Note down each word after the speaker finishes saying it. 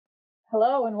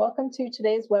Hello and welcome to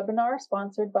today's webinar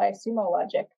sponsored by Sumo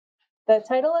Logic. The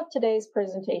title of today's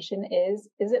presentation is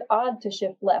It Odd to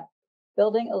Shift Left?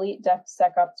 Building Elite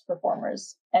DevSecOps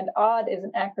Performers. And ODD is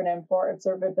an acronym for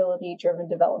Observability-Driven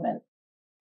Development.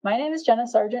 My name is Jenna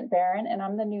Sargent-Barron and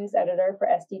I'm the news editor for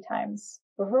SD Times.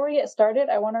 Before we get started,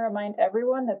 I want to remind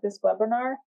everyone that this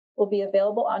webinar will be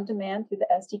available on demand through the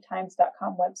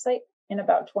sdtimes.com website in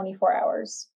about 24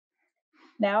 hours.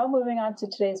 Now moving on to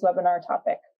today's webinar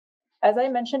topic. As I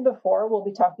mentioned before, we'll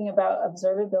be talking about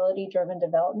observability-driven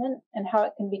development and how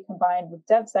it can be combined with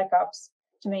DevSecOps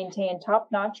to maintain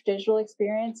top-notch digital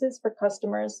experiences for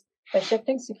customers by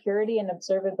shifting security and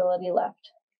observability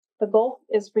left. The goal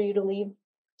is for you to leave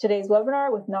today's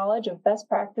webinar with knowledge of best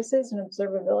practices in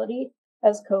observability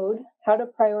as code, how to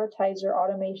prioritize your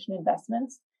automation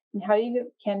investments, and how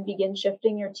you can begin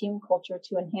shifting your team culture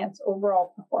to enhance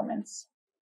overall performance.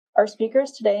 Our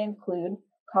speakers today include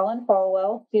Colin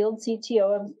Falwell, Field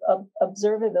CTO of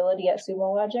Observability at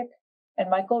Sumo Logic, and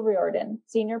Michael Riordan,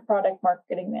 Senior Product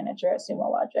Marketing Manager at Sumo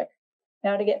Logic.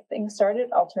 Now to get things started,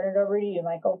 I'll turn it over to you,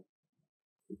 Michael.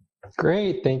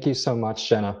 Great. Thank you so much,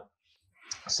 Jenna.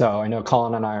 So I know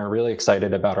Colin and I are really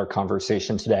excited about our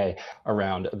conversation today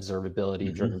around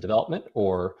observability-driven development,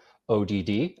 or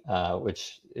ODD,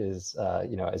 which is,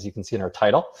 as you can see in our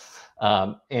title.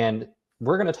 And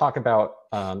we're going to talk about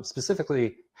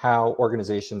specifically how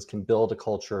organizations can build a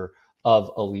culture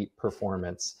of elite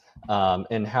performance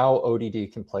and how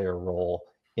ODD can play a role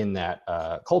in that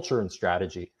culture and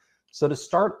strategy. So to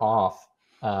start off,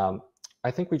 I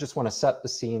think we just want to set the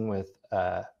scene with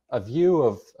a view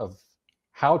of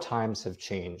how times have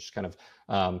changed, kind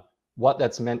of what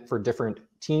that's meant for different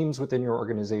teams within your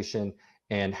organization,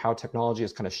 and how technology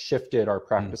has kind of shifted our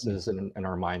practices and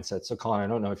our mindset. So Colin, I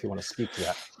don't know if you want to speak to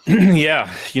that.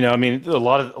 Yeah, I mean, a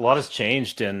lot has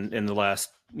changed in the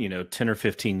last 10 or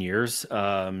 15 years.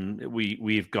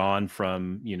 We've gone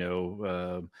from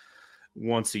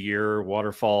once a year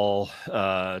waterfall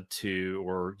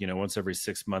to once every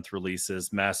 6 month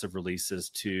releases, massive releases,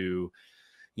 to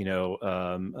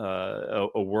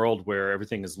a world where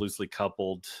everything is loosely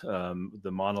coupled.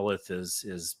 The monolith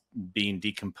is being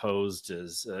decomposed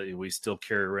as we still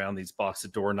carry around these box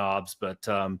of doorknobs, but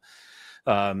the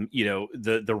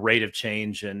rate of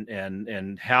change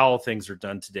and how things are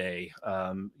done today,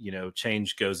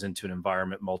 change goes into an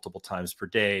environment multiple times per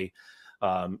day.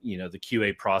 The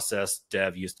QA process,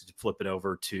 dev used to flip it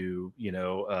over to,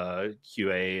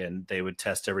 QA, and they would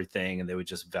test everything and they would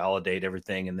just validate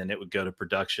everything, and then it would go to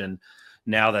production.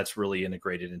 Now that's really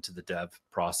integrated into the dev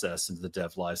process, into the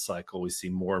dev lifecycle. We see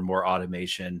more and more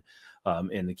automation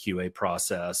in the QA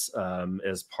process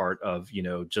as part of,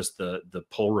 just the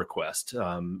pull request,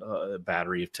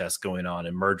 battery of tests going on,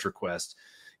 and merge request,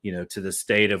 to the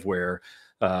state of where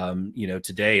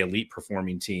today elite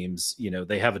performing teams,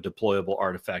 they have a deployable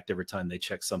artifact every time they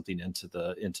check something into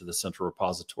the central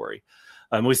repository.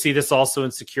 We see this also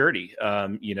in security.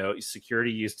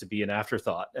 Security used to be an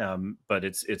afterthought, but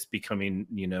it's becoming,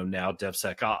 now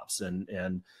DevSecOps.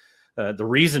 And the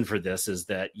reason for this is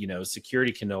that,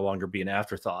 security can no longer be an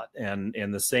afterthought. And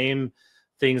the same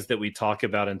things that we talk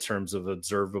about in terms of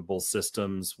observable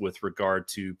systems with regard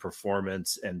to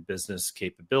performance and business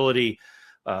capability,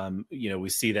 we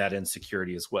see that in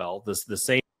security as well. The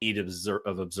same need of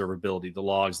observability, the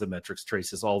logs, the metrics,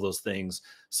 traces, all those things,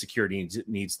 security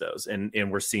needs those. And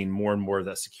we're seeing more and more of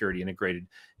that security integrated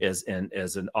as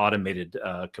an automated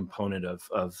component of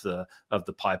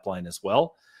the pipeline as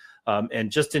well.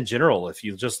 And just in general, if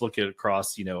you just look at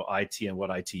across, IT and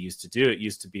what IT used to do, it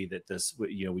used to be that this,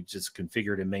 we just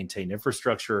configured and maintain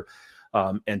infrastructure.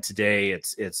 And today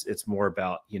it's more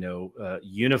about,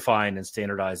 unifying and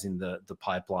standardizing the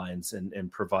pipelines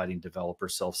and providing developer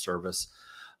self-service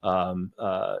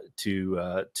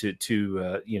to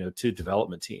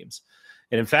development teams.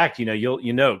 And in fact,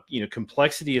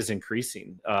 complexity is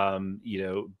increasing,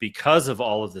 because of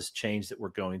all of this change that we're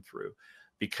going through,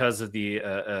 because of the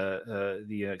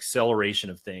acceleration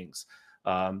of things.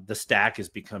 The stack is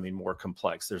becoming more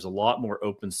complex. There's a lot more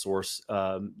open source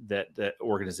that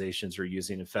organizations are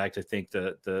using. In fact, I think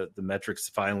the metrics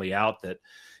finally out that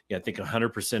I think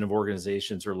 100% of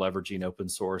organizations are leveraging open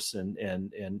source and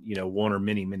one or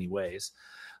many ways.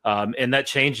 And that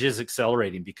change is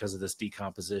accelerating because of this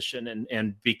decomposition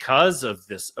and because of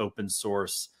this open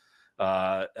source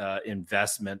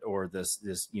investment, or this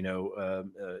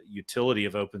utility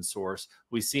of open source.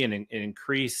 We see an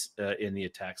increase in the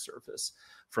attack surface,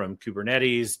 from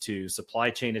Kubernetes to supply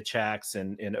chain attacks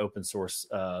and open source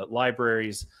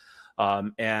libraries.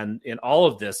 And all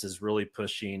of this is really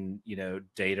pushing,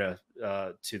 data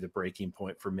to the breaking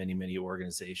point for many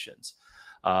organizations.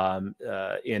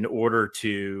 in order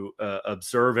to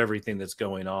observe everything that's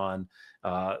going on,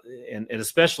 and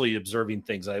especially observing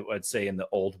things, I'd say, in the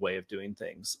old way of doing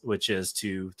things, which is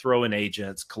to throw in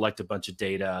agents, collect a bunch of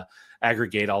data,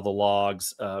 aggregate all the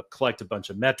logs, collect a bunch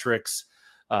of metrics.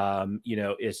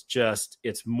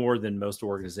 It's more than most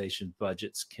organization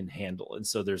budgets can handle. And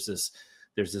so there's this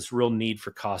real need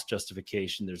for cost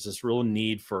justification. There's this real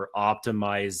need for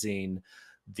optimizing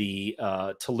the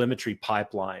telemetry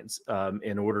pipelines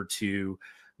in order to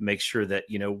make sure that,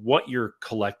 what you're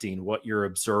collecting, what you're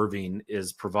observing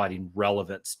is providing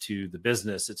relevance to the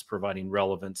business. It's providing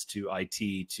relevance to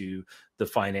IT, to the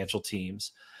financial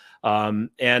teams.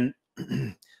 This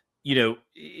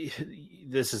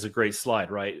is a great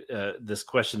slide, right? This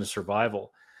question of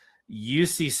survival. You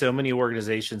see so many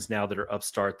organizations now that are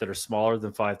upstart, that are smaller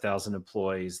than 5,000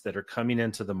 employees, that are coming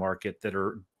into the market, that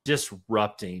are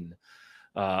disrupting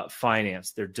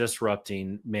finance. They're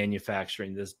disrupting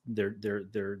manufacturing.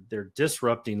 They're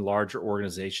disrupting larger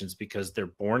organizations because they're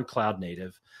born cloud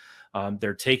native.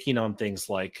 They're taking on things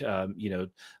like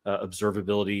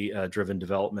observability driven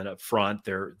development up front.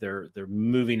 They're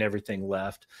moving everything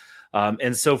left.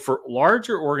 And so for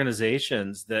larger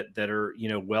organizations that are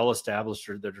well established,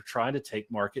 or that are trying to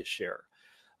take market share,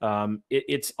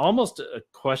 it's almost a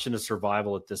question of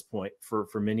survival at this point for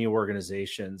many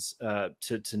organizations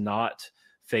to not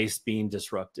face being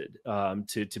disrupted,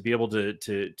 to be able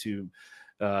to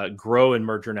grow in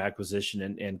merger and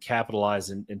acquisition and capitalize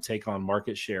and take on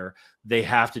market share. They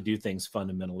have to do things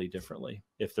fundamentally differently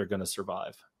if they're going to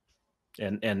survive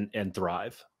and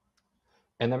thrive.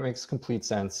 And that makes complete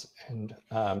sense. And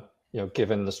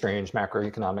given the strange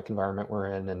macroeconomic environment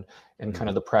we're in, and kind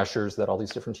of the pressures that all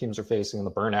these different teams are facing, and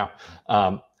the burnout,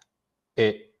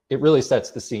 it really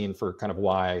sets the scene for kind of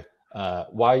why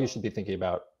you should be thinking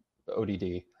about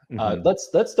ODD.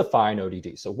 Let's define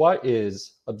ODD. So what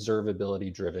is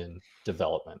observability driven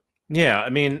development? Yeah, I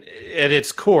mean, at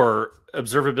its core,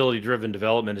 observability driven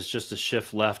development is just a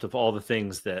shift left of all the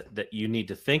things that you need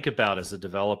to think about as a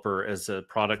developer, as a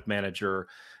product manager,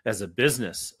 as a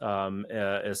business,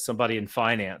 as somebody in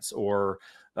finance, or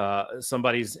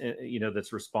somebody's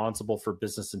that's responsible for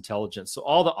business intelligence. So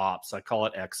all the ops, I call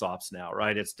it XOps now,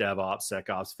 right? It's DevOps,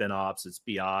 SecOps, FinOps, it's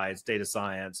BI, it's data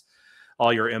science,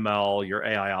 all your ML, your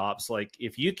AI ops. Like,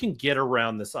 if you can get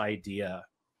around this idea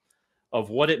of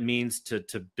what it means to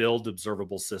build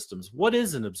observable systems. What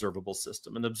is an observable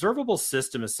system? An observable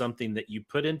system is something that you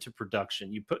put into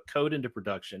production. You put code into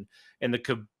production, and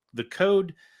the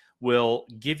code will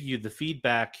give you the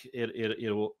feedback.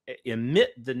 It will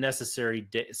emit the necessary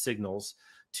signals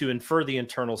to infer the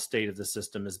internal state of the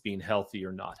system as being healthy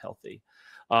or not healthy.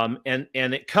 And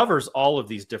it covers all of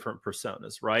these different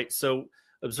personas, right? So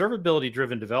observability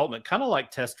driven development, kind of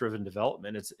like test driven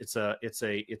development, it's a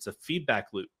feedback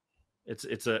loop.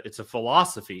 It's a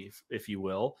philosophy, if you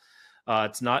will.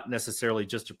 It's not necessarily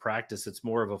just a practice. It's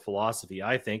more of a philosophy,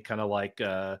 I think, kind of like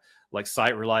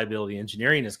site reliability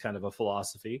engineering is kind of a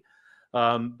philosophy.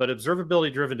 But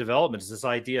observability driven development is this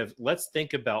idea of, let's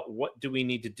think about, what do we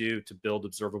need to do to build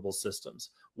observable systems?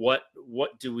 What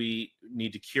do we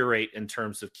need to curate in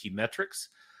terms of key metrics,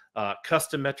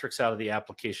 custom metrics out of the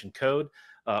application code?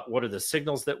 What are the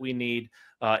signals that we need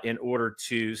in order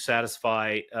to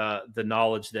satisfy the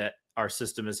knowledge that our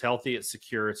system is healthy, it's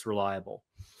secure, it's reliable,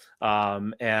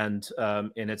 and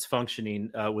it's functioning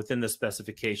within the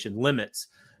specification limits.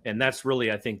 And that's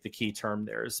really, I think, the key term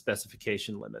there is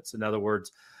specification limits. In other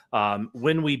words,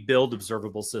 when we build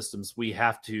observable systems, we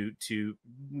have to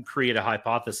create a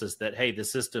hypothesis that, hey,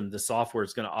 the software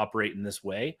is going to operate in this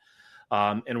way.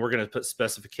 And we're going to put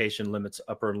specification limits,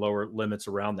 upper and lower limits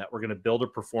around that. We're going to build a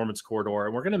performance corridor,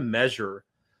 and we're going to measure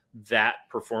that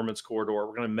performance corridor. We're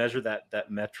going to measure that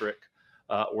metric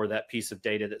or that piece of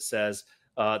data that says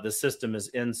the system is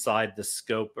inside the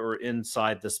scope or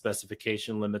inside the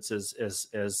specification limits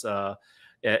to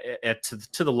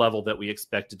the level that we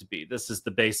expect it to be. This is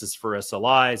the basis for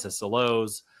SLIs,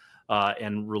 SLOs,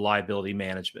 and reliability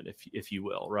management, if you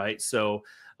will, right? So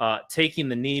taking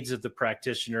the needs of the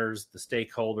practitioners, the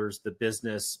stakeholders, the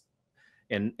business,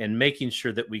 and making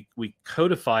sure that we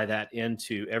codify that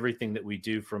into everything that we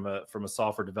do from a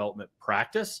software development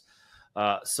practice,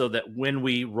 so that when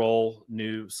we roll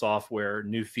new software,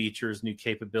 new features, new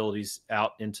capabilities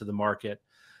out into the market,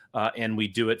 and we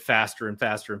do it faster and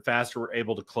faster and faster, we're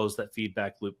able to close that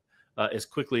feedback loop as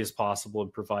quickly as possible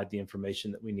and provide the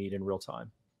information that we need in real time.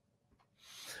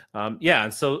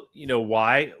 And so,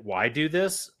 why do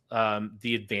this?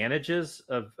 The advantages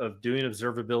of doing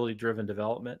observability-driven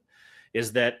development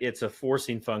is that it's a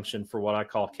forcing function for what I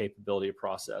call capability of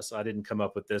process. I didn't come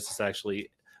up with this. It's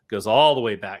actually goes all the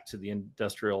way back to the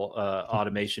industrial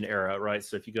automation era, right?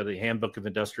 So if you go to the Handbook of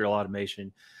Industrial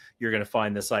Automation, you're going to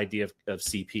find this idea of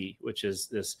CP, which is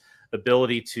this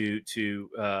ability to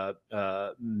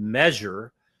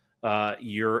measure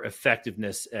your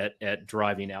effectiveness at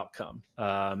driving outcome.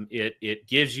 It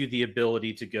gives you the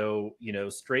ability to go,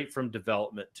 straight from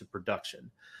development to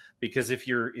production. Because if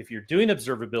you're doing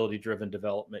observability driven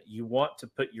development, you want to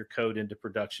put your code into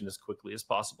production as quickly as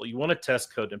possible. You want to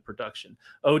test code in production.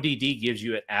 ODD gives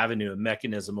you an avenue, a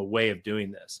mechanism, a way of doing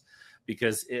this,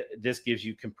 because this gives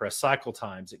you compressed cycle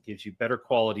times. It gives you better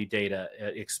quality data.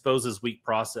 It exposes weak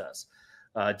process.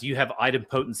 Do you have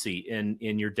idempotency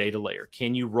in your data layer?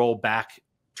 Can you roll back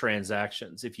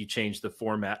transactions if you change the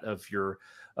format of your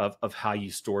of how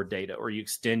you store data, or you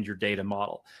extend your data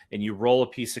model and you roll a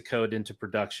piece of code into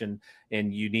production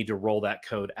and you need to roll that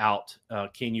code out?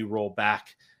 Can you roll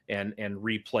back and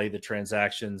replay the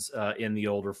transactions in the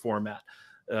older format?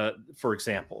 For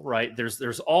example, right?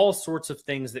 There's all sorts of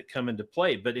things that come into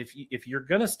play. But if you're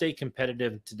going to stay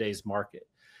competitive in today's market,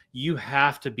 you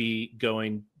have to be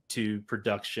going to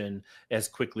production as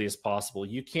quickly as possible.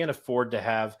 You can't afford to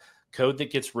have code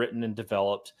that gets written and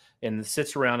developed and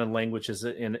sits around in languages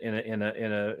in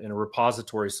a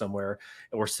repository somewhere,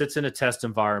 or sits in a test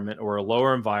environment or a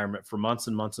lower environment for months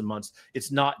and months and months.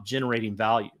 It's not generating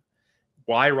value.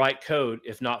 Why write code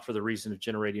if not for the reason of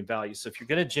generating value? So if you're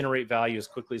going to generate value as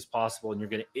quickly as possible, and you're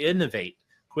going to innovate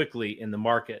quickly in the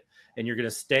market, and you're going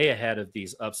to stay ahead of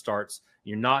these upstarts,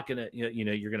 you're not going to,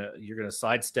 you're going to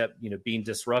sidestep, being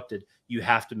disrupted. You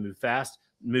have to move fast.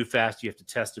 You have to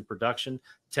test in production.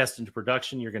 Test into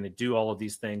production. You're going to do all of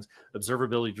these things.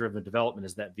 Observability driven development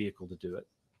is that vehicle to do it.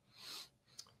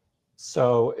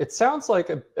 So it sounds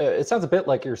a bit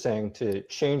like you're saying to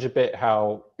change a bit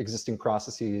how existing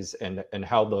processes and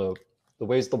how the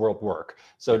ways the world work.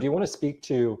 So do you want to speak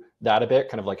to that a bit?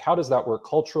 Kind of like, how does that work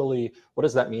culturally? What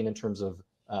does that mean in terms of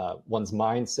one's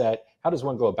mindset? How does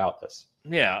one go about this?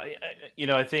 Yeah,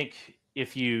 I think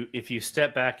if you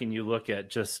step back and you look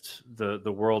at just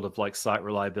the world of like site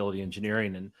reliability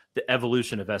engineering and the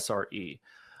evolution of SRE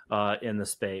in the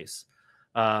space,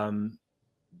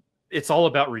 it's all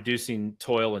about reducing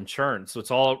toil and churn. So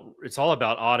it's all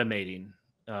about automating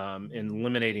and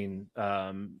eliminating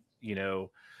what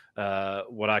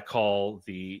I call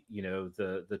the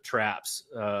traps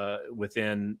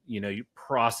within your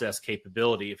process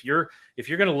capability. If you're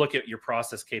going to look at your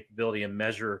process capability and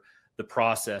measure the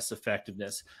process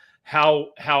effectiveness,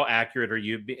 how accurate are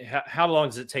you? How long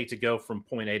does it take to go from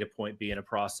point A to point B in a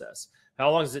process? How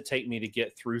long does it take me to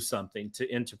get through something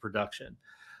into production?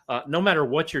 No matter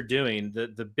what you're doing,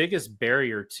 the biggest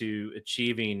barrier to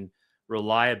achieving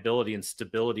reliability and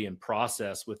stability in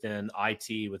process within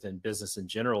IT, within business in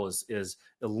general, is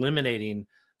eliminating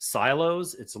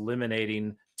silos. It's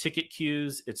eliminating ticket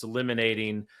queues. It's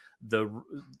eliminating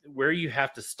where you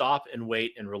have to stop and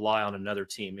wait and rely on another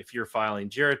team. If you're filing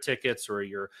JIRA tickets, or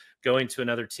you're going to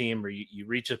another team, or you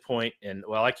reach a point and,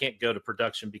 well, I can't go to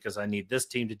production because I need this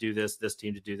team to do this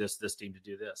team to do this team to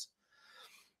do this.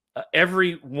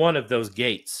 Every one of those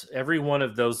gates, every one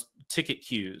of those ticket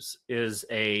queues is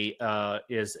a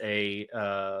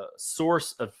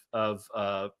source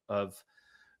of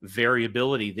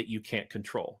variability that you can't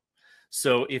control.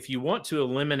 So if you want to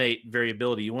eliminate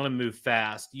variability, you want to move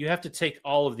fast, you have to take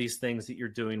all of these things that you're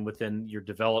doing within your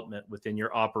development, within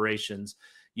your operations.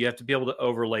 You have to be able to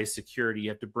overlay security. You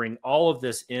have to bring all of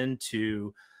this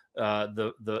into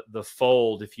the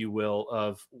fold, if you will,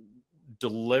 of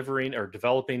delivering or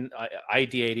developing,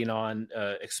 ideating on,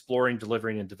 exploring,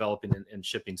 delivering, and developing and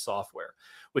shipping software,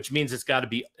 which means it's got to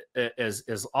be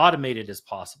as automated as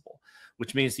possible,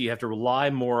 which means that you have to rely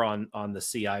more on the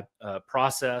CI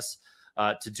process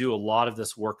to do a lot of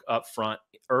this work up front,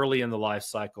 early in the life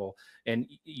cycle. And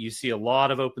you see a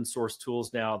lot of open source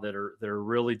tools now that are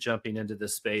really jumping into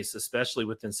this space, especially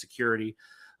within security.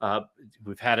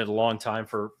 We've had it a long time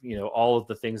for, all of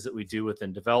the things that we do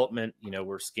within development.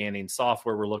 We're scanning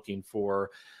software. We're looking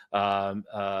for,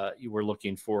 outdated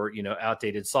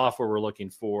software. We're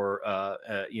looking for,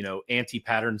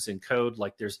 anti-patterns in code.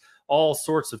 Like, there's all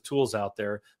sorts of tools out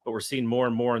there, but we're seeing more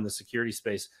and more in the security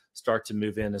space start to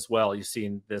move in as well. You've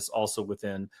seen this also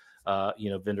within,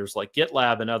 vendors like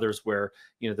GitLab and others, where,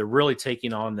 they're really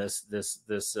taking on this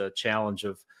challenge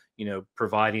of,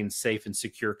 providing safe and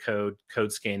secure code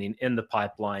scanning in the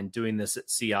pipeline, doing this at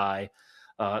CI,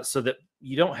 so that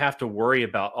you don't have to worry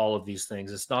about all of these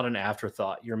things. It's not an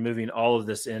afterthought. You're moving all of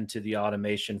this into the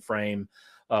automation frame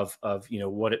of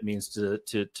what it means to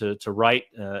write,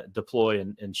 deploy,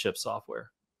 and ship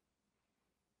software.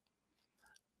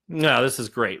 No, this is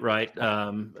great, right?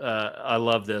 I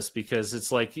love this because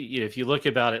it's like, if you look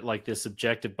about it like this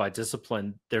objective by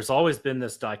discipline, there's always been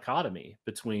this dichotomy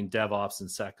between DevOps and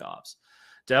SecOps.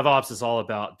 DevOps is all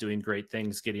about doing great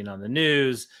things, getting on the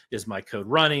news. Is my code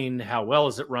running? How well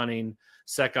is it running?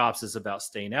 SecOps is about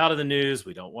staying out of the news.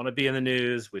 We don't want to be in the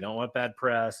news. We don't want bad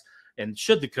press. And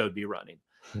should the code be running?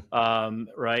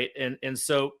 Right. And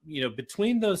so,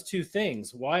 between those two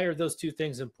things, why are those two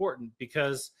things important?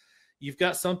 Because you've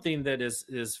got something that is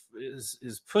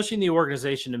pushing the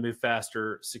organization to move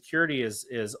faster. Security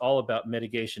is all about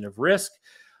mitigation of risk,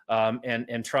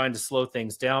 and trying to slow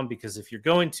things down, because if you're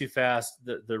going too fast,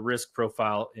 the risk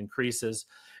profile increases.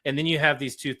 And then you have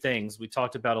these two things. We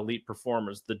talked about elite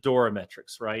performers, the DORA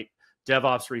metrics, right?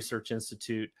 DevOps Research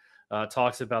Institute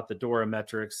talks about the DORA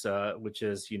metrics, which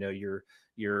is,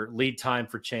 your lead time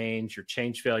for change, your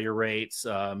change failure rates.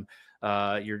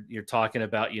 You're talking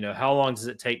about, how long does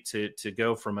it take to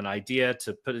go from an idea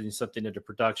to putting something into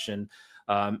production,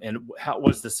 and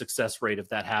what's the success rate of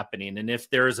that happening? And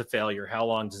if there is a failure, how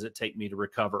long does it take me to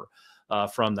recover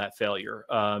from that failure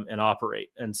and operate?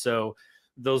 And so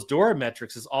those DORA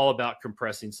metrics is all about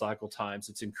compressing cycle times.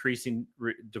 It's increasing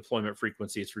deployment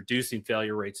frequency. It's reducing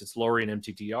failure rates. It's lowering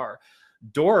MTTR.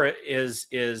 DORA is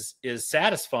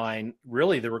satisfying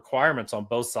really the requirements on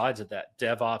both sides of that,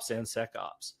 DevOps and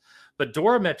SecOps. But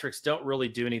DORA metrics don't really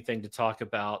do anything to talk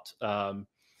about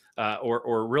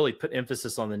or really put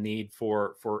emphasis on the need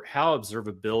for how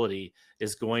observability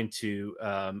is going to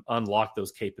unlock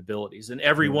those capabilities. And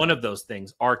every one of those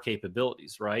things are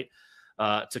capabilities, right?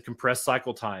 To compress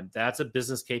cycle time, that's a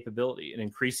business capability. And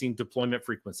increasing deployment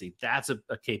frequency, that's a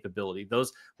capability.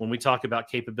 Those, when we talk about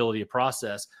capability of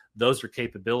process, those are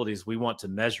capabilities we want to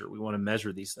measure. We want to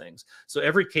measure these things. So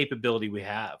every capability we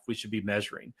have, we should be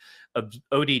measuring.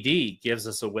 ODD gives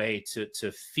us a way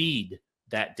to feed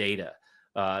that data,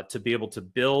 to be able to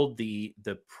build the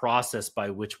process by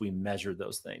which we measure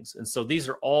those things. And so these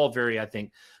are all very, I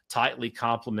think, tightly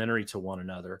complementary to one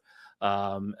another.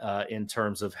 In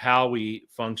terms of how we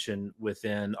function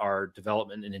within our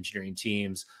development and engineering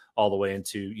teams, all the way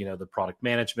into the product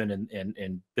management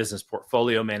and business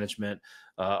portfolio management,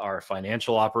 our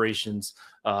financial operations,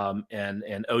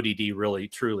 and ODD really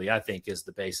truly, I think, is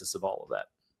the basis of all of that.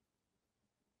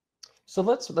 So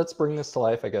let's bring this to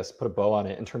life, I guess, put a bow on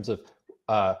it in terms of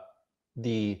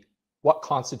what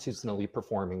constitutes an elite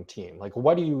performing team. Like,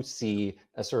 what do you see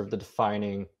as sort of the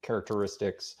defining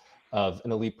characteristics of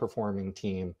an elite performing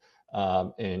team,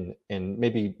 and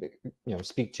maybe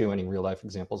speak to any real life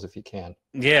examples if you can.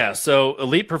 Yeah, so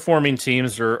elite performing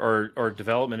teams are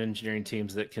development engineering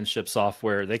teams that can ship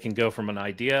software. They can go from an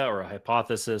idea or a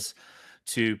hypothesis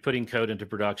to putting code into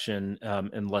production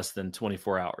in less than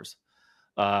 24 hours.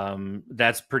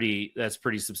 That's pretty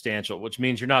substantial, which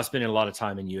means you're not spending a lot of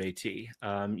time in UAT.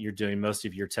 You're doing most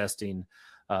of your testing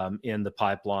in the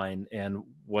pipeline, and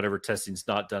whatever testing is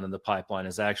not done in the pipeline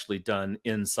is actually done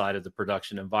inside of the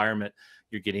production environment.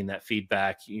 You're getting that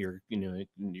feedback. You're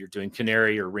doing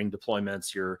canary or ring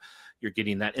deployments. You're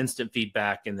getting that instant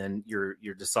feedback, and then you're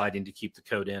deciding to keep the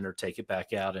code in or take it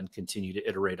back out and continue to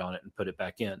iterate on it and put it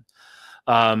back in.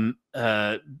 And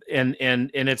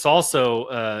it's also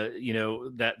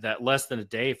that less than a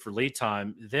day for lead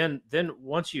time. Then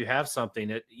once you have something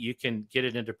that you can get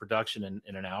it into production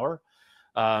in an hour.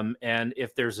 And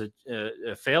if there's a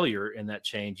failure in that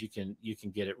change, you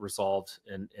can get it resolved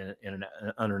in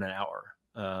under an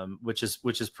hour, which is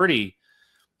pretty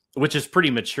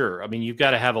mature. I mean, you've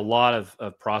got to have a lot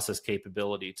of process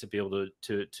capability to be able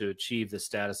to achieve the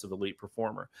status of elite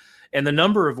performer. And the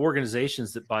number of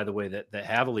organizations that, by the way, that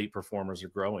have elite performers are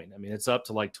growing. I mean, it's up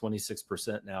to like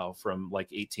 26% now from like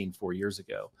 18 4 years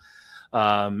ago.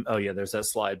 Oh yeah, there's that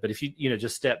slide. But if you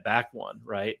just step back one,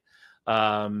 right?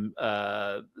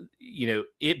 It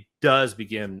does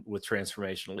begin with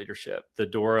transformational leadership. The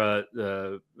DORA,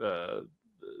 the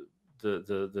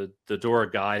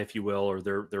DORA guide, if you will, or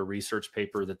their research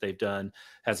paper that they've done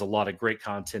has a lot of great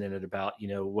content in it about,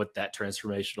 what that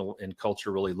transformational and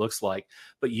culture really looks like.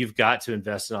 But you've got to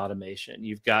invest in automation.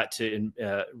 You've got to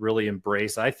really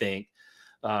embrace, I think,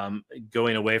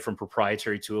 going away from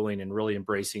proprietary tooling and really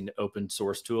embracing open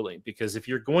source tooling. Because if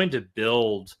you're going to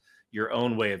build your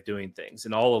own way of doing things,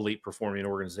 and all elite performing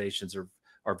organizations are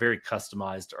very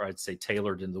customized, or I'd say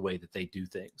tailored in the way that they do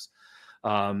things.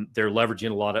 they're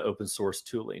leveraging a lot of open source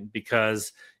tooling,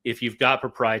 because if you've got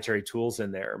proprietary tools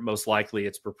in there, most likely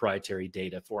it's proprietary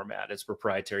data format, it's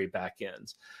proprietary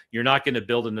backends. You're not going to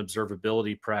build an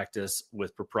observability practice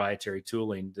with proprietary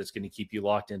tooling that's going to keep you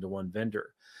locked into one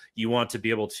vendor. You want to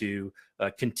be able to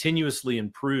continuously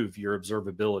improve your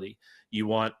observability. You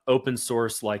want open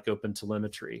source like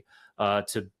OpenTelemetry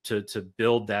to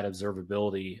build that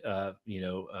observability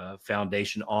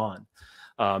foundation on.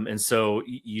 And so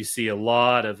you see a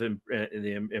lot of the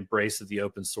embrace of the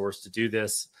open source to do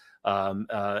this.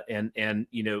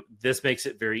 And this makes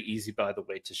it very easy, by the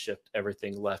way, to shift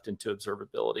everything left into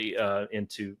observability,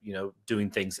 into, doing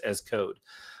things as code.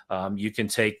 You can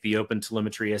take the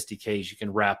OpenTelemetry SDKs, you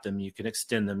can wrap them, you can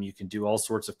extend them, you can do all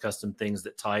sorts of custom things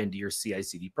that tie into your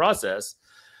CI/CD process,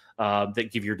 that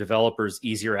give your developers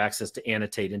easier access to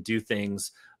annotate and do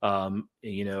things, in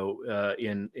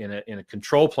a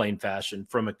control plane fashion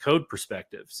from a code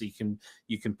perspective. So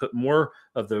you can put more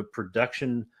of the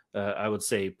production, I would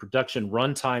say, production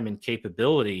runtime and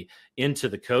capability into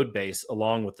the code base,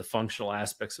 along with the functional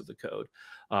aspects of the code,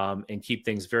 and keep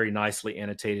things very nicely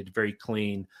annotated, very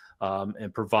clean,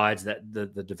 and provides that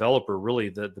the developer really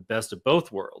the best of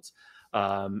both worlds.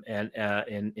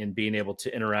 And being able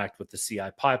to interact with the CI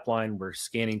pipeline, where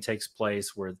scanning takes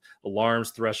place, where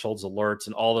alarms, thresholds, alerts,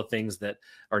 and all the things that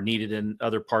are needed in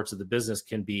other parts of the business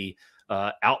can be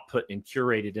output and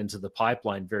curated into the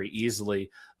pipeline very easily.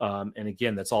 And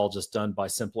again, that's all just done by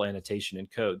simple annotation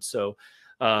and code. So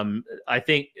I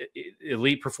think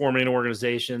elite performing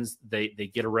organizations, they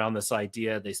get around this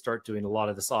idea. They start doing a lot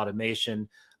of this automation,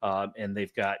 and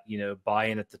they've got,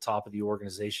 buy-in at the top of the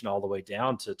organization all the way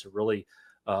down to really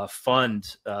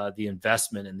fund the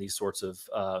investment in these sorts of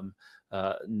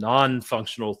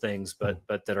non-functional things,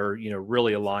 but that are,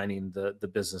 really aligning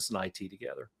the business and IT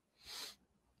together.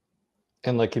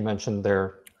 And like you mentioned,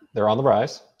 they're on the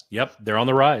rise. Yep, they're on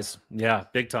the rise. Yeah,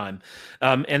 big time.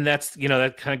 And that's,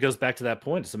 that kind of goes back to that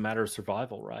point. It's a matter of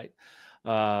survival, right?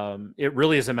 It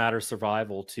really is a matter of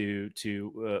survival to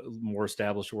more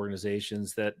established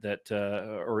organizations that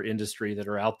or industry that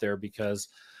are out there, because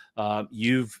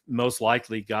you've most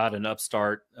likely got an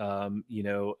upstart,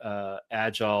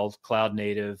 agile, cloud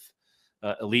native,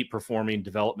 elite performing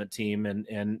development team, and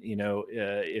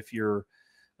if you're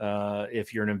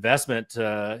an investment,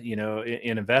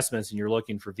 in investments, and you're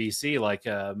looking for VC, like,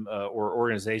 or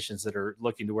organizations that are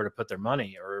looking to where to put their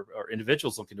money, or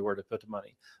individuals looking to where to put the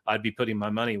money, I'd be putting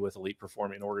my money with elite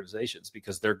performing organizations,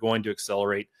 because they're going to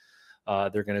accelerate.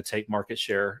 They're going to take market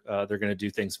share. They're going to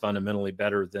do things fundamentally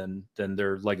better than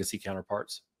their legacy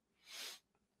counterparts.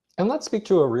 And let's speak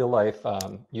to a real life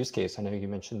use case. I know you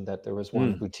mentioned that there was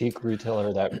one boutique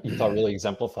retailer that you thought really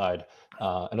exemplified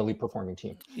an elite performing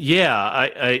team. Yeah,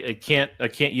 I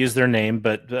can't use their name,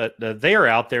 but they are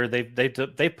out there.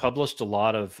 They've published a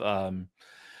lot of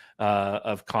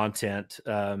content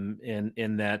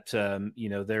in that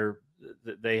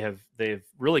they've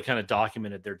really kind of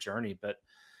documented their journey. But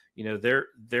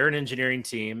they're an engineering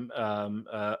team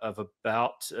of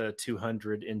about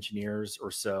 200 engineers or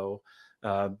so.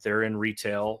 They're in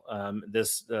retail.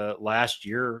 This last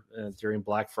year, during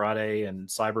Black Friday and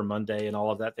Cyber Monday and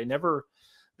all of that, they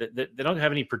don't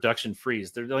have any production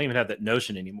freeze. They don't even have that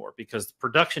notion anymore, because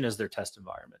production is their test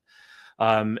environment.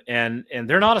 And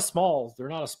they're not a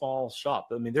small shop.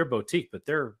 I mean, they're boutique, but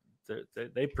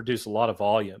they produce a lot of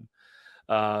volume.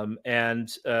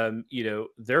 And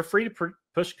they're free to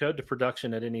push code to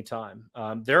production at any time.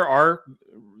 There are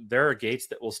gates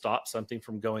that will stop something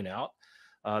from going out.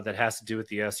 That has to do with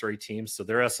the SRE teams. So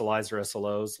their SLIs or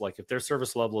SLOs, like if their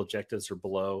service level objectives are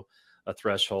below a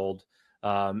threshold,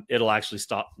 it'll actually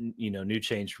stop, new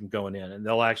change from going in. And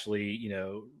they'll actually,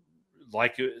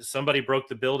 like somebody broke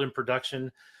the build in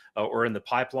production or in the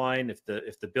pipeline. If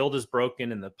the build is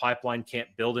broken and the pipeline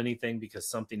can't build anything because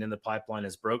something in the pipeline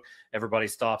is broke, everybody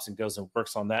stops and goes and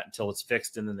works on that until it's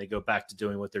fixed. And then they go back to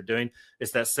doing what they're doing.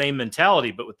 It's that same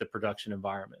mentality, but with the production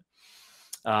environment.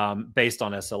 Based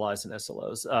on SLIs and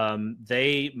SLOs.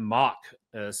 They mock.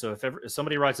 So if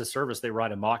somebody writes a service, they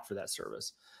write a mock for that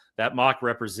service. That mock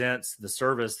represents the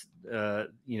service,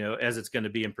 as it's going to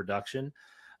be in production.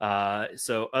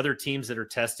 So other teams that are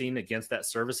testing against that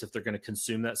service, if they're going to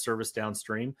consume that service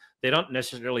downstream, they don't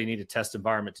necessarily need a test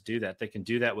environment to do that. They can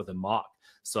do that with a mock.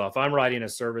 So if I'm writing a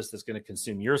service that's going to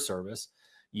consume your service,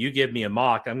 you give me a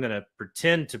mock, I'm going to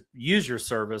pretend to use your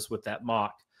service with that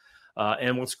mock.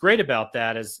 And what's great about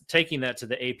that is taking that to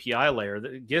the API layer.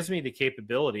 That gives me the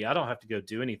capability. I don't have to go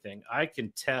do anything. I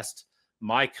can test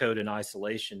my code in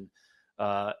isolation,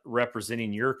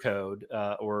 representing your code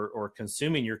or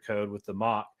consuming your code with the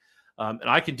mock. And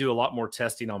I can do a lot more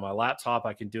testing on my laptop.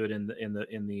 I can do it in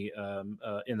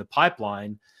the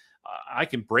pipeline. I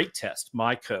can break test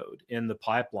my code in the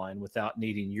pipeline without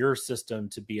needing your system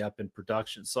to be up in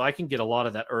production. So I can get a lot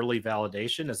of that early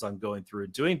validation as I'm going through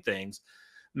and doing things,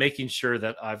 making sure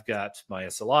that I've got my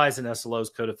SLIs and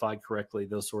SLOs codified correctly,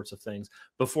 those sorts of things,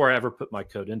 before I ever put my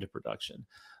code into production.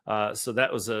 So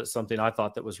that was something I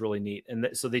thought that was really neat. And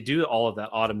so they do all of that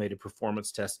automated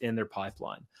performance test in their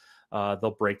pipeline.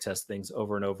 They'll break test things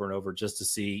over and over and over just to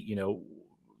see,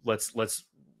 let's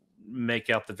make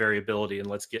out the variability and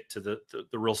let's get to the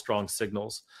real strong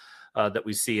signals that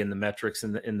we see in the metrics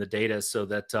and in the data, so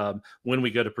that when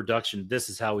we go to production, this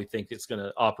is how we think it's going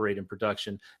to operate in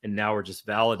production. And now we're just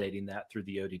validating that through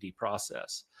the ODD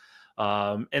process.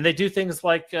 And they do things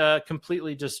like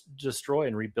completely just destroy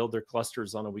and rebuild their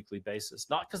clusters on a weekly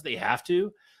basis, not because they have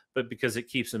to, but because it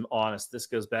keeps them honest. This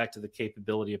goes back to the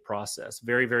capability of process.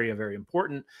 Very, very, very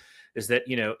important is that,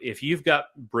 if you've got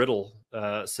brittle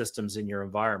systems in your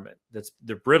environment,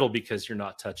 they're brittle because you're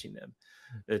not touching them.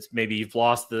 It's maybe you've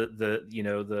lost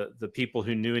the people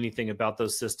who knew anything about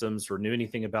those systems or knew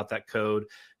anything about that code,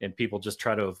 and people just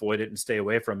try to avoid it and stay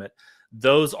away from it.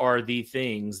 Those are the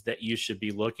things that you should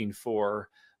be looking for.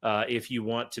 If you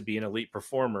want to be an elite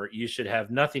performer, you should have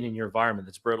nothing in your environment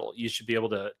that's brittle. You should be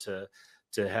able to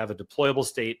have a deployable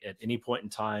state at any point in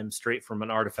time, straight from an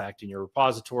artifact in your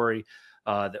repository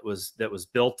that was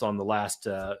built on the last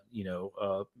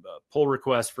pull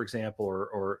request, for example,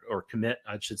 or commit,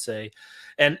 I should say,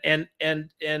 and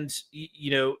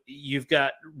you've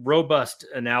got robust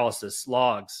analysis,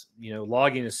 logs.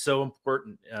 Logging is so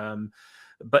important.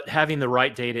 But having the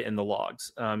right data in the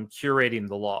logs, curating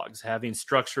the logs, having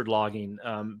structured logging,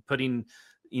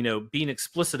 being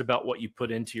explicit about what you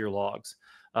put into your logs.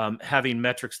 Having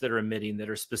metrics that are emitting that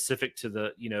are specific to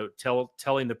the,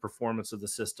 telling the performance of the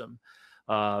system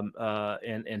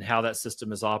and how that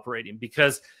system is operating,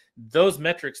 because those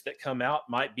metrics that come out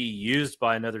might be used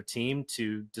by another team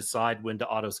to decide when to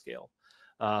auto scale,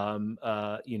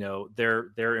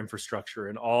 their infrastructure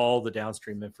and all the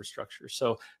downstream infrastructure.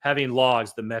 So having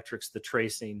logs, the metrics, the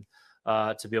tracing,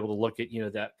 to be able to look at,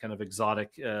 that kind of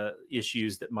exotic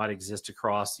issues that might exist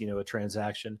across, a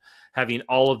transaction, having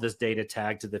all of this data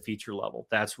tagged to the feature level.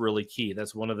 That's really key.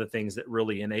 That's one of the things that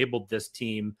really enabled this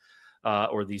team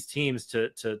or these teams to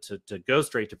go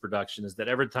straight to production, is that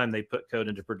every time they put code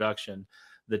into production,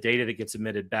 the data that gets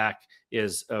emitted back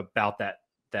is about that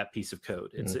piece of code.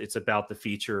 It's about the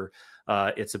feature.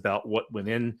 It's about what went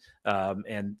in,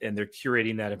 and they're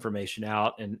curating that information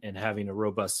out and having a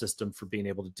robust system for being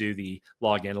able to do the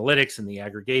log analytics and the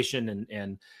aggregation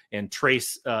and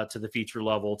trace to the feature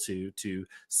level to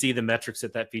see the metrics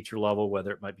at that feature level,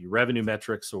 whether it might be revenue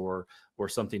metrics or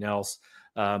something else.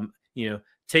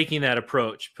 Taking that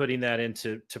approach, putting that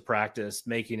into practice,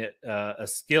 making it a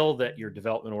skill that your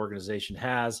development organization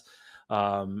has.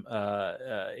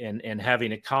 And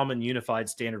having a common unified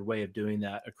standard way of doing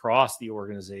that across the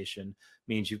organization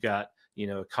means you've got,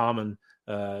 a common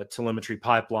telemetry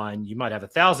pipeline. You might have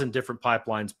 1,000 different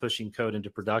pipelines pushing code into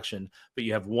production, but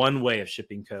you have one way of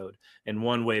shipping code and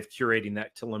one way of curating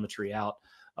that telemetry out.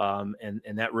 And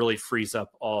that really frees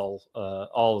up all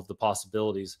of the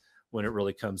possibilities when it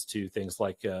really comes to things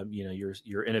like,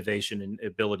 your innovation and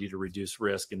ability to reduce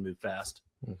risk and move fast.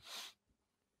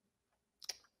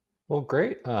 Well,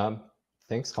 great.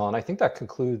 Thanks, Colin. I think that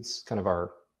concludes kind of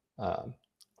our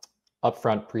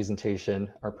upfront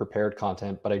presentation, our prepared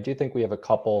content, but I do think we have a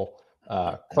couple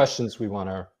questions we want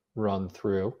to run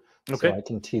through. Okay. So I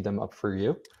can tee them up for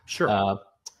you. Sure.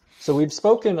 So we've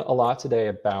spoken a lot today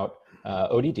about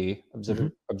ODD,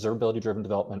 observability-driven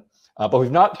development, but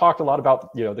we've not talked a lot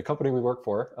about the company we work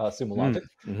for, Sumo Logic.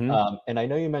 And I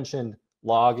know you mentioned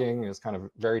logging is kind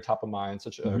of very top of mind,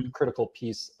 such a critical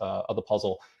piece of the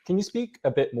puzzle. Can you speak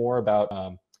a bit more about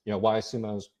why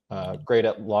Sumo's great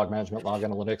at log management, log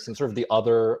analytics, and sort of the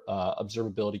other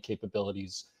observability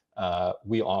capabilities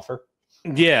we offer?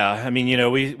 Yeah, I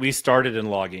mean, we started in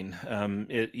logging.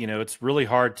 It's really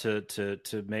hard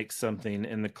to make something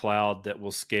in the cloud that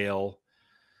will scale.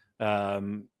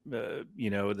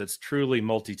 That's truly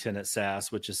multi-tenant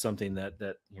SaaS, which is something that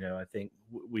I think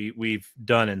we've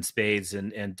done in spades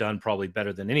and done probably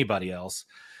better than anybody else,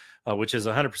 which is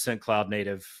 100% cloud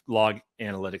native log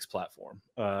analytics platform,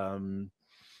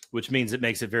 which means it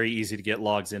makes it very easy to get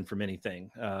logs in from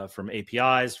anything, from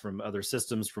APIs, from other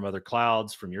systems, from other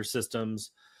clouds, from your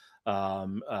systems,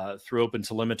 through open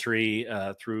telemetry,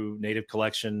 through native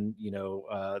collection.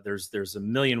 There's a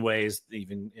million ways,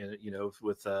 even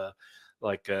with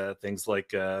things like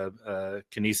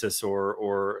Kinesis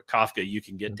or Kafka, you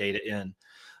can get data in.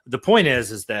 the point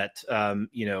is that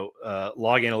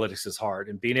log analytics is hard,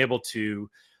 and being able to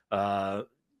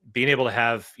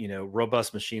have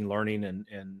robust machine learning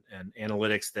and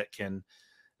analytics that can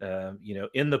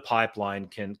in the pipeline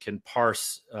can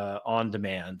parse on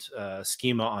demand,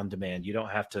 schema on demand. You don't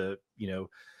have to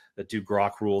do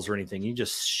grok rules or anything. You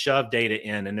just shove data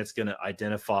in, and it's going to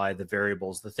identify the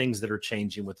variables, the things that are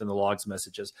changing within the logs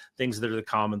messages, things that are the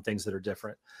common, things that are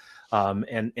different.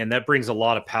 And that brings a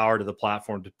lot of power to the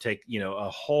platform to take a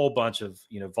whole bunch of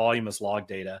voluminous log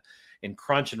data and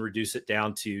crunch and reduce it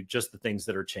down to just the things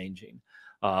that are changing,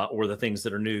 or the things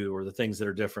that are new, or the things that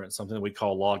are different. Something that we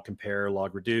call log compare,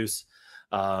 log reduce,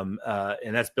 and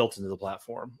that's built into the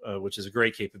platform, which is a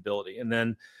great capability. And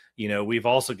then we've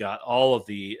also got all of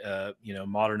the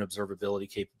modern observability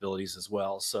capabilities as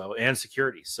well. So, and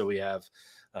security. So we have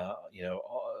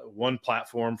one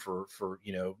platform for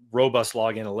robust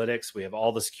log analytics. We have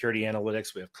all the security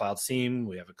analytics. We have Cloud SIEM.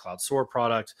 We have a Cloud SOAR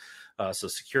product. So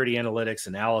security analytics,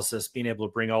 analysis, being able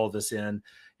to bring all of this in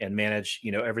and manage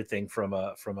everything from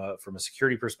a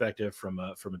security perspective, from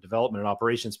a development and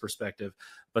operations perspective,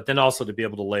 but then also to be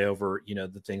able to lay over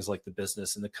the things like the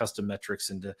business and the custom metrics,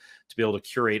 and to be able to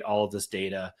curate all of this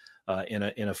data in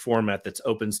a format that's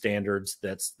open standards,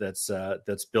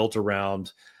 that's built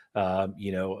around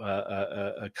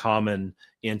a common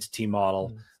entity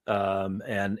model,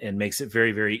 and makes it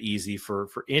very, very easy for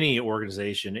any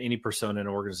organization, any persona in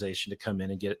an organization to come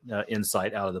in and get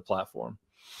insight out of the platform.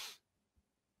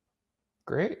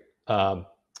 Great. And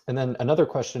then another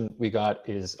question we got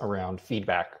is around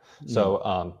feedback.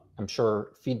 So I'm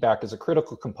sure feedback is a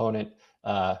critical component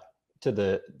to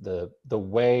the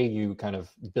way you kind of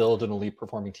build an elite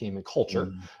performing team and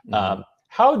culture.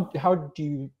 How would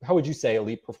you say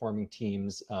elite performing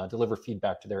teams deliver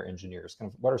feedback to their engineers?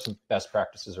 Kind of what are some best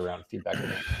practices around feedback?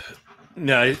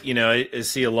 No, I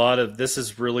see a lot of this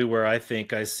is really where I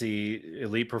think I see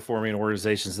elite performing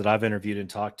organizations that I've interviewed and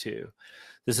talked to.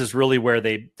 This is really where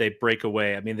they break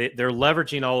away. I mean, they're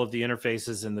leveraging all of the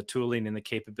interfaces and the tooling and the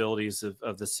capabilities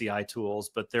of the CI tools,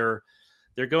 but they're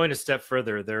going a step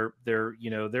further.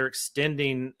 They're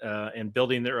extending and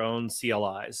building their own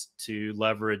CLIs to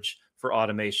leverage for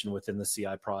automation within the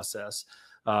CI process.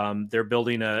 They're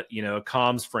building a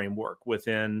comms framework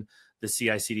within the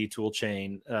CI/CD tool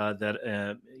chain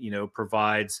that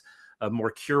provides a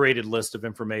more curated list of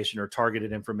information or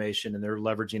targeted information, and they're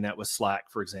leveraging that with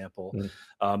Slack, for example.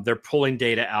 They're pulling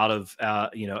data out of,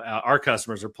 our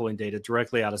customers are pulling data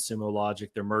directly out of Sumo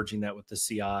Logic. They're merging that with the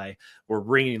CI. We're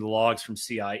bringing the logs from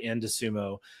CI into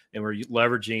Sumo, and we're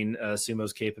leveraging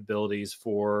Sumo's capabilities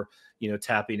for,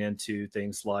 tapping into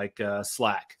things like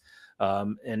Slack.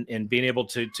 And being able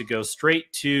to go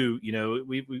straight to,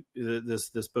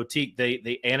 this boutique,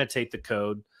 they annotate the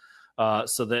code,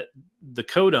 so that the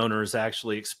code owner is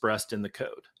actually expressed in the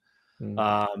code, and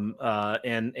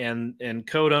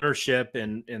code ownership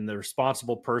and the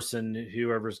responsible person,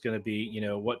 whoever's going to be,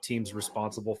 what team's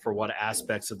responsible for what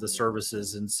aspects of the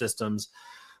services and systems.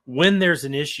 When there's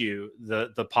an issue,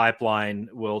 the pipeline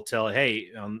will tell, hey,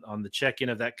 on the check-in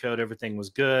of that code, everything was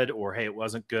good, or hey, it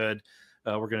wasn't good.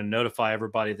 We're going to notify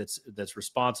everybody that's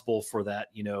responsible for that,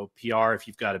 PR. If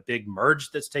you've got a big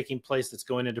merge that's taking place, that's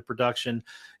going into production,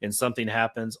 and something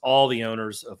happens, all the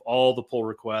owners of all the pull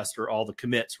requests, or all the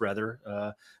commits rather,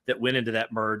 that went into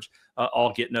that merge,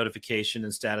 all get notification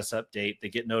and status update. They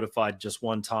get notified just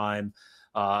one time.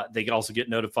 They also get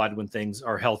notified when things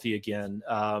are healthy again,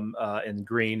 and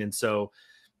green. And so,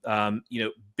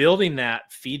 building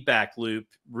that feedback loop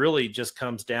really just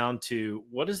comes down to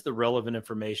what is the relevant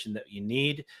information that you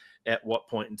need at what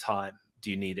point in time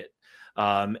do you need it,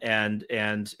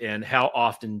 and how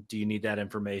often do you need that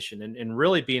information, and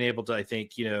really being able to, I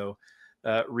think,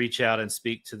 reach out and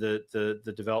speak to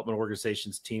the development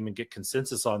organization's team and get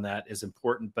consensus on that is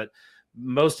important. But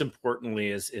most importantly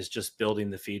is just building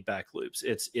the feedback loops.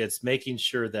 It's making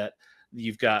sure that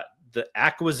you've got the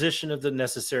acquisition of the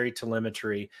necessary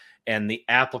telemetry and the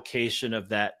application of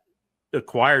that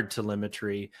acquired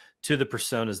telemetry to the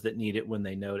personas that need it when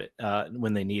they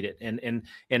need it,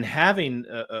 and having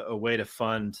a way to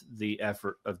fund the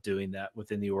effort of doing that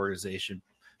within the organization.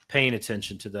 Paying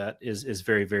attention to that is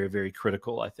very, very, very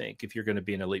critical, I think, if you're going to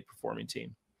be an elite performing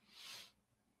team.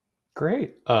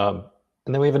 Great.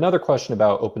 And then we have another question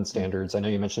about open standards. I know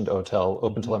you mentioned OTel,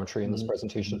 open telemetry, in this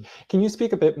presentation. Can you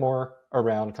speak a bit more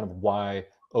around kind of why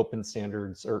open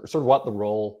standards, or sort of what the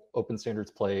role open standards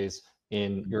plays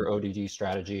in your ODD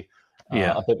strategy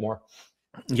a bit more?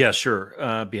 Yeah,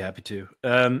 sure. Be happy to.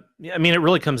 I mean, it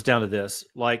really comes down to this.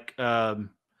 Like,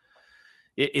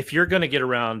 if you're going to get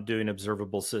around doing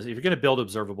observable systems, if you're going to build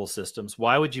observable systems,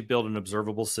 why would you build an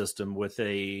observable system with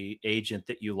a agent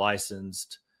that you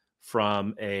licensed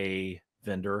from a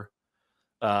vendor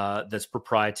that's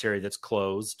proprietary, that's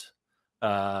closed?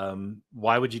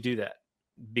 Why would you do that?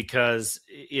 Because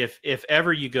if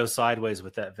ever you go sideways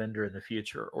with that vendor in the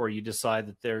future, or you decide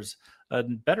that there's a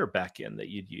better backend that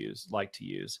you'd like to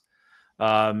use,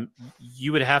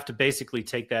 you would have to basically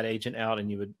take that agent out,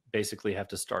 and you would basically have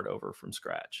to start over from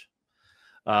scratch.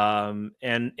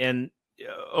 And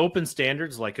open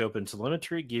standards like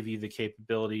OpenTelemetry give you the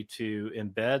capability to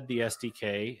embed the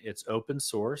SDK. It's open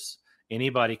source.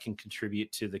 Anybody can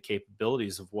contribute to the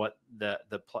capabilities of what the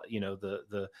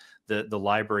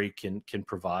library can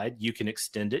provide. You can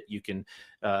extend it. You can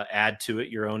add to it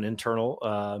your own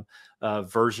internal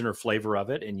version or flavor of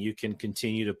it, and you can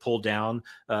continue to pull down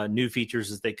new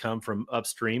features as they come from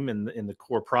upstream in the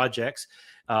core projects.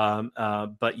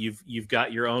 But you've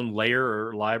got your own layer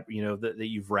or library, that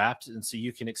you've wrapped, and so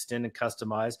you can extend and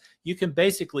customize. You can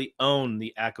basically own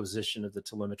the acquisition of the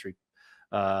telemetry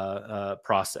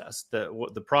process,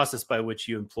 the process by which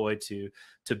you employ to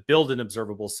build an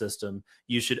observable system.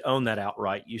 You should own that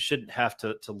outright. You shouldn't have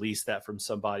to lease that from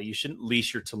somebody. You shouldn't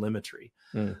lease your telemetry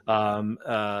at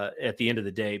the end of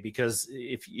the day, because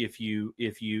if you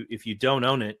don't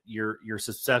own it, you're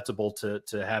susceptible to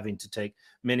having to take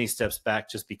many steps back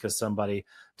just because somebody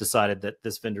decided that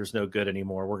this vendor's no good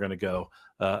anymore. We're going to go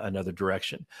another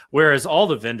direction. Whereas all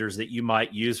the vendors that you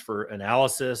might use for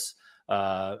analysis,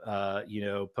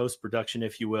 post-production,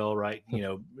 if you will, right?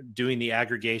 Doing the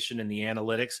aggregation and the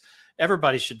analytics,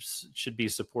 everybody should be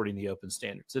supporting the open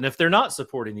standards. And if they're not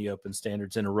supporting the open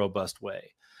standards in a robust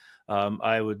way,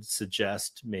 I would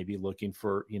suggest maybe looking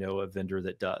for, a vendor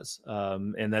that does.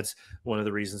 And that's one of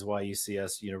the reasons why you see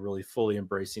us, really fully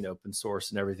embracing open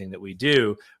source, and everything that we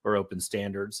do are open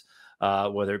standards,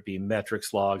 whether it be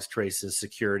metrics, logs, traces,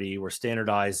 security. We're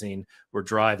standardizing, we're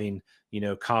driving,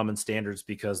 common standards,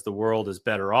 because the world is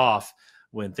better off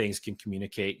when things can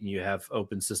communicate and you have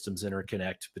open systems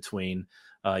interconnect between,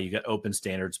 you got open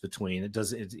standards between.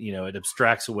 It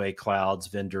abstracts away clouds,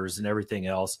 vendors, and everything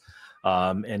else.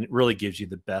 And it really gives you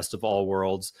the best of all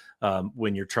worlds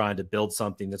when you're trying to build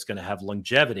something that's going to have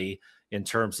longevity in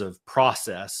terms of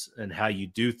process and how you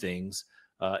do things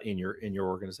in your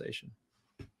organization.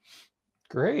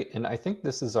 Great. And I think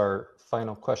this is our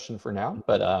final question for now.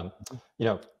 But,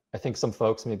 I think some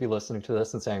folks may be listening to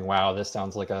this and saying, wow, this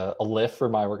sounds like a lift for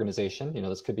my organization.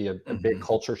 This could be a big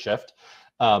culture shift.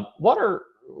 What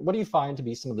do you find to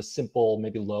be some of the simple,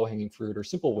 maybe low-hanging fruit or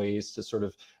simple ways to sort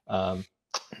of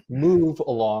move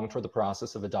along toward the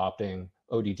process of adopting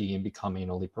ODD and becoming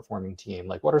a elite performing team?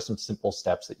 Like, what are some simple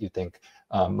steps that you think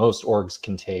most orgs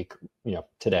can take,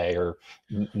 today or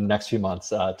next few months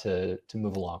to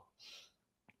move along?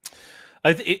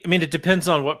 It depends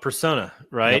on what persona,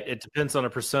 right? Yep. It depends on a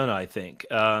persona, I think.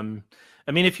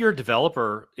 If you're a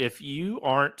developer, if you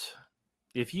aren't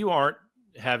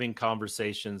having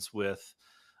conversations with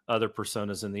other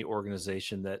personas in the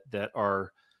organization that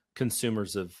are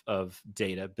consumers of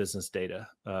data, business data,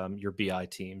 your BI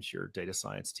teams, your data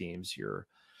science teams, your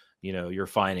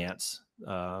finance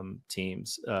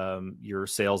teams, your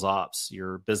sales ops,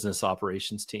 your business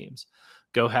operations teams.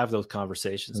 Go have those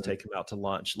conversations, take them out to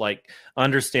lunch,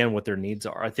 understand what their needs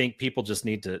are. I think people just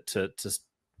need to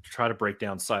try to break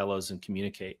down silos and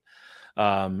communicate.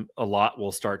 A lot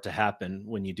will start to happen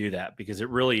when you do that, because it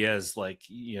really is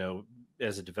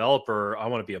as a developer, I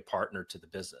want to be a partner to the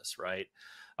business, right?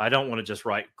 I don't want to just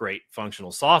write great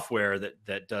functional software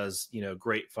that does,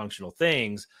 great functional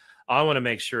things. I want to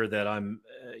make sure that I'm,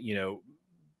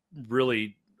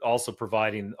 really also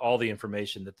providing all the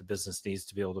information that the business needs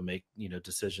to be able to make,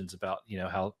 decisions about,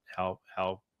 how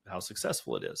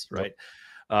successful it is, right?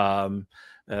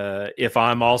 If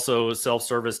I'm also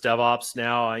self-service DevOps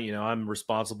now, I'm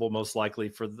responsible most likely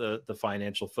for the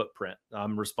financial footprint.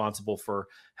 I'm responsible for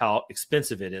how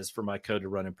expensive it is for my code to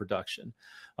run in production.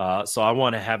 So I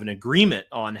want to have an agreement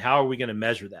on how are we going to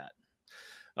measure that.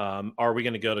 Are we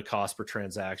going to go to cost per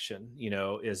transaction?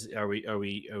 Are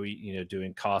we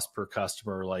doing cost per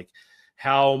customer? Like,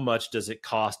 how much does it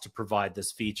cost to provide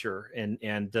this feature,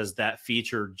 and does that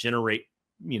feature generate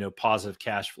positive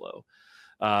cash flow?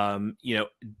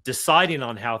 Deciding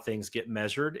on how things get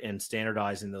measured and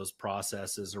standardizing those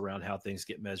processes around how things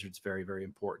get measured is very, very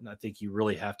important. I think you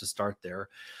really have to start there.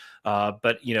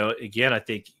 But again, I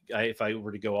think if I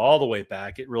were to go all the way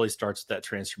back, it really starts with that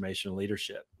transformational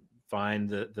leadership. find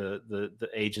the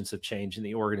agents of change in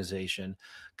the organization,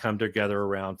 come together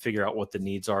around, figure out what the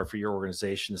needs are for your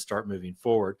organization to start moving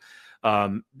forward.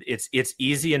 It's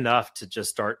easy enough to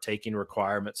just start taking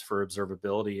requirements for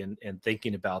observability and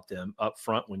thinking about them up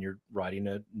front when you're writing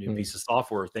a new piece of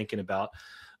software, thinking about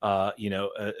a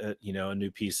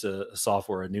new piece of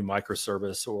software, a new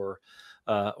microservice or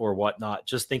whatnot.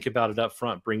 Just think about it up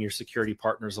front. Bring your security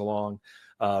partners along.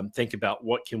 Think about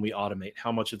what can we automate?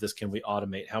 How much of this can we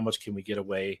automate? How much can we get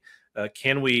away?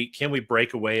 Can we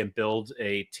break away and build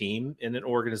a team in an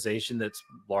organization that's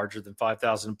larger than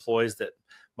 5,000 employees that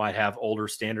might have older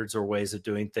standards or ways of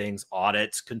doing things,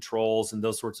 audits, controls, and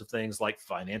those sorts of things like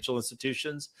financial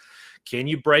institutions? Can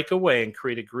you break away and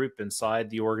create a group inside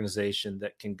the organization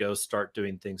that can go start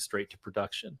doing things straight to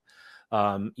production?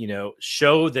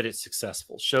 Show that it's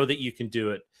successful, show that you can do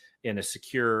it in a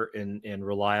secure and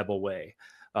reliable way.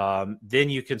 Then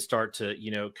you can start to,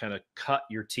 kind of cut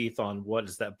your teeth on what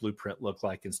does that blueprint look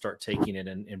like and start taking it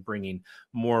and bringing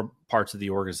more parts of the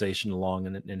organization along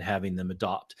and having them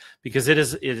adopt, because it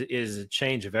is a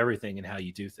change of everything in how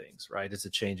you do things, right? It's a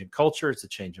change in culture. It's a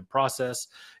change in process.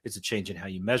 It's a change in how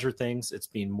you measure things. It's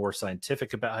being more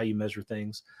scientific about how you measure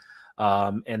things.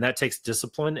 And that takes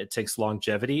discipline. It takes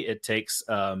longevity. It takes,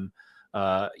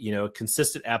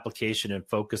 consistent application and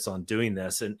focus on doing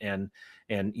this and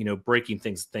breaking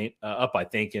things up, I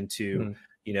think, into,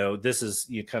 this is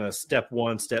kind of step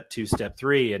 1, step 2, step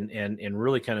 3, and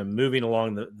really kind of moving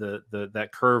along that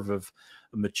curve of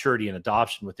maturity and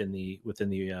adoption within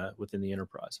the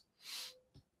enterprise.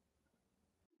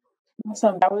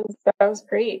 Awesome. That was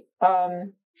great. I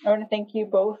want to thank you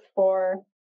both for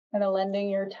kind of lending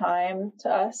your time to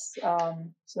us,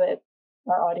 so that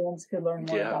our audience could learn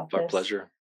more about this. Our pleasure.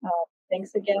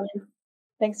 Thanks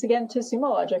again to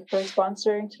Sumo Logic for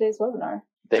sponsoring today's webinar.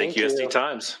 Thank you, SD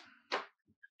Times.